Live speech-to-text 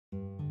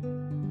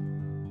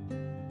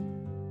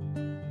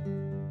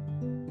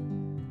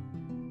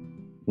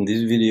In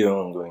this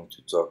video I'm going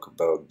to talk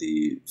about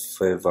the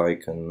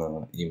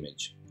Favicon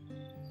image.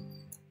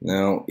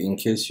 Now, in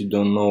case you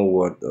don't know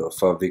what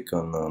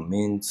Favicon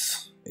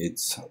means,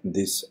 it's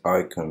this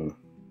icon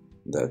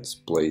that's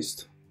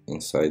placed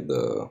inside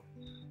the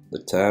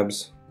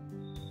tabs.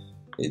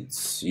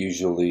 It's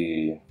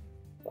usually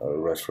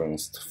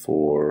referenced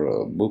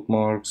for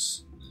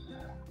bookmarks,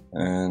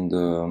 and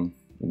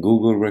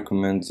Google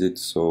recommends it,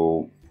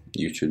 so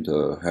you should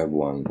have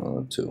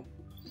one too.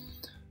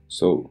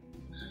 So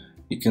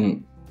you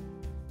can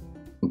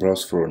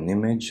browse for an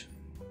image.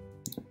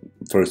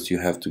 First you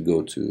have to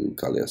go to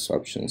Kallyas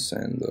options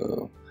and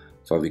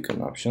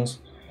Favicon options,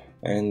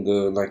 and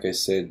like I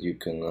said, you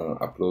can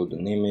upload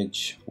an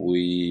image.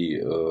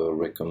 We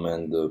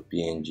recommend the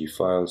PNG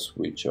files,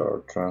 which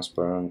are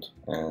transparent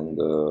and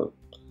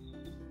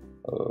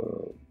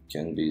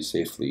can be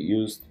safely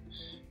used.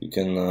 You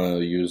can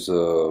use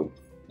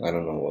I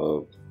don't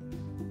know,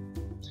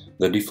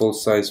 the default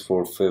size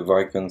for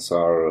Favicons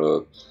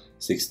are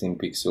 16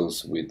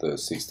 pixels with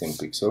 16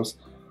 pixels,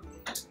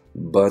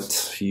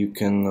 but you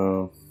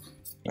can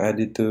add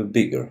it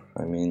bigger.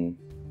 I mean,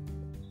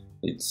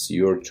 it's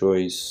your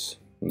choice.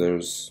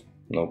 There's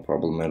no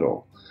problem at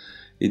all.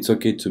 It's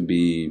okay to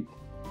be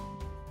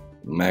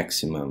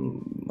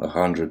maximum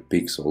 100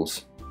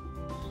 pixels,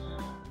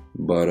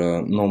 but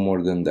no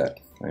more than that.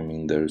 I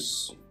mean,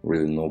 there's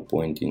really no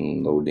point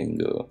in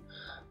loading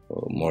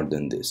more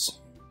than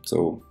this.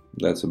 So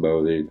that's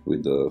about it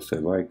with the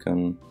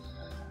Favicon.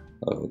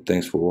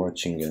 Thanks for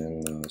watching,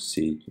 and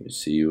see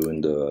you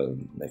in the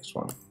next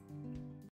one.